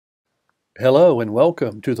Hello and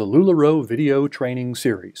welcome to the LuLaRoe video training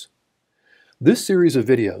series. This series of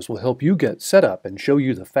videos will help you get set up and show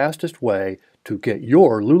you the fastest way to get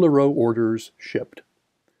your LuLaRoe orders shipped.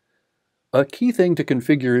 A key thing to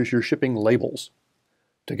configure is your shipping labels.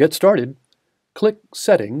 To get started, click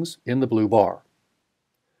Settings in the blue bar,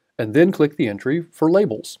 and then click the entry for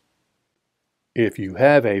Labels. If you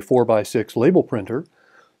have a 4x6 label printer,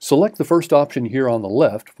 select the first option here on the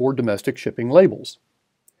left for domestic shipping labels.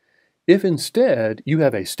 If instead you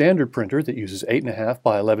have a standard printer that uses 8.5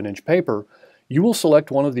 by 11 inch paper, you will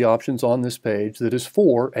select one of the options on this page that is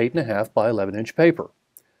for 8.5 by 11 inch paper.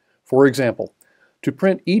 For example, to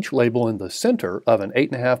print each label in the center of an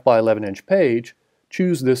 8.5 by 11 inch page,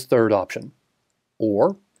 choose this third option.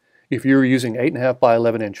 Or, if you're using 8.5 by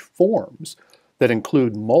 11 inch forms that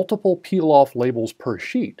include multiple peel-off labels per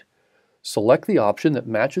sheet, select the option that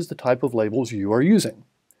matches the type of labels you are using.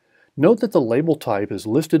 Note that the label type is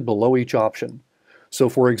listed below each option. So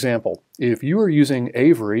for example, if you are using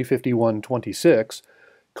Avery 5126,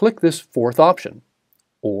 click this fourth option.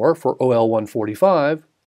 Or for OL 145,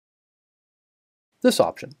 this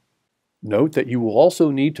option. Note that you will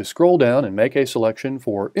also need to scroll down and make a selection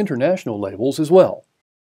for international labels as well.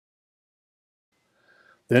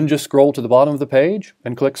 Then just scroll to the bottom of the page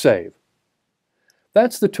and click Save.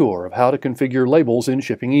 That's the tour of how to configure labels in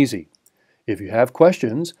ShippingEasy. If you have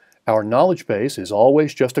questions, our knowledge base is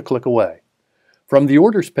always just a click away. From the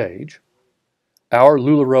Orders page, our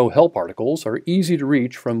LuLaRoe help articles are easy to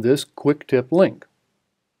reach from this quick tip link.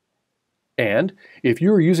 And if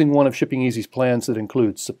you are using one of ShippingEasy's plans that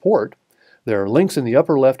includes support, there are links in the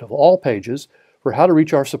upper left of all pages for how to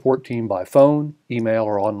reach our support team by phone, email,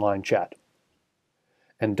 or online chat.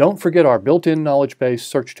 And don't forget our built-in knowledge base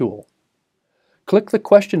search tool. Click the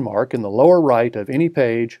question mark in the lower right of any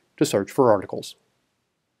page to search for articles.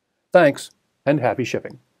 Thanks, and happy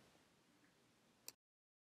shipping.